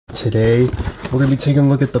today we're going to be taking a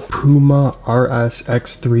look at the Puma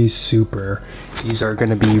RS-X3 Super. These are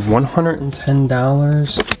going to be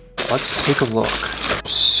 $110. Let's take a look.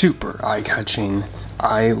 Super eye-catching.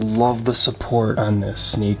 I love the support on this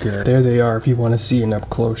sneaker. There they are if you want to see an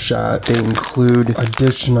up-close shot. They include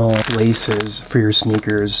additional laces for your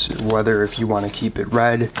sneakers, whether if you want to keep it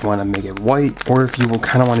red, you want to make it white, or if you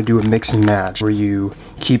kind of want to do a mix and match where you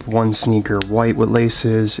keep one sneaker white with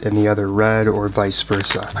laces and the other red, or vice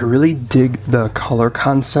versa. I really dig the color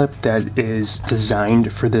concept that is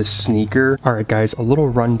designed for this sneaker. Alright guys, a little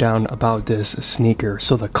rundown about this sneaker.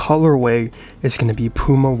 So the colorway is going to be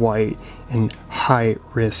Puma white and high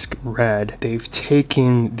risk red. They've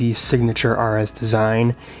taken the signature RS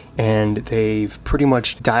design and they've pretty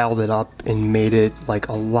much dialed it up and made it like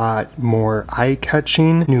a lot more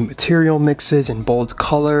eye-catching. New material mixes and bold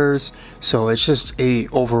colors, so it's just a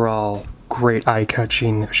overall great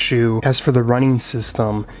eye-catching shoe. As for the running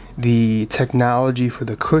system, the technology for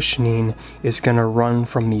the cushioning is going to run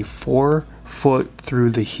from the forefoot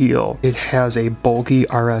through the heel. It has a bulky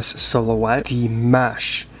RS silhouette. The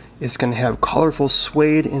mesh is going to have colorful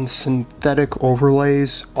suede and synthetic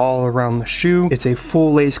overlays all around the shoe. It's a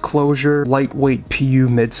full lace closure, lightweight PU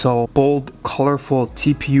midsole, bold colorful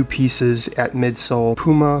TPU pieces at midsole,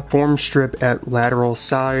 Puma form strip at lateral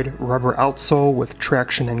side, rubber outsole with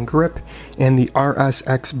traction and grip, and the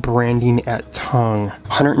RS-X branding at tongue.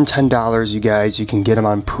 $110, you guys. You can get them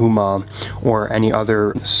on Puma or any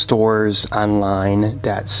other stores online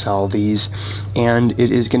that sell these, and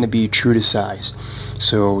it is going to be true to size.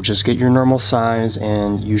 So just get your normal size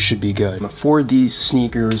and you should be good. For these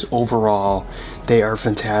sneakers overall, they are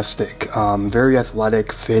fantastic. Very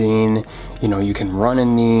athletic fitting. You know, you can run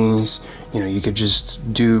in these. You know, you could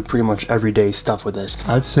just do pretty much everyday stuff with this.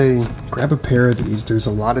 I'd say grab a pair of these. There's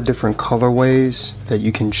a lot of different colorways that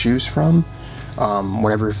you can choose from.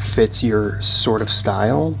 Whatever fits your sort of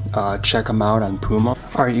style. Check them out on Puma.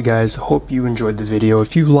 Alright you guys, hope you enjoyed the video.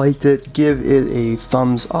 If you liked it, give it a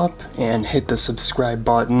thumbs up and hit the subscribe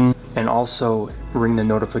button, and also ring the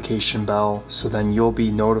notification bell so then you'll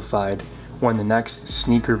be notified when the next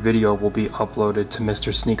sneaker video will be uploaded to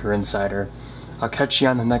Mr. Sneaker Insider. I'll catch you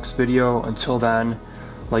on the next video. Until then,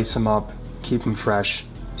 lace them up, keep them fresh.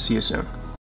 See you soon.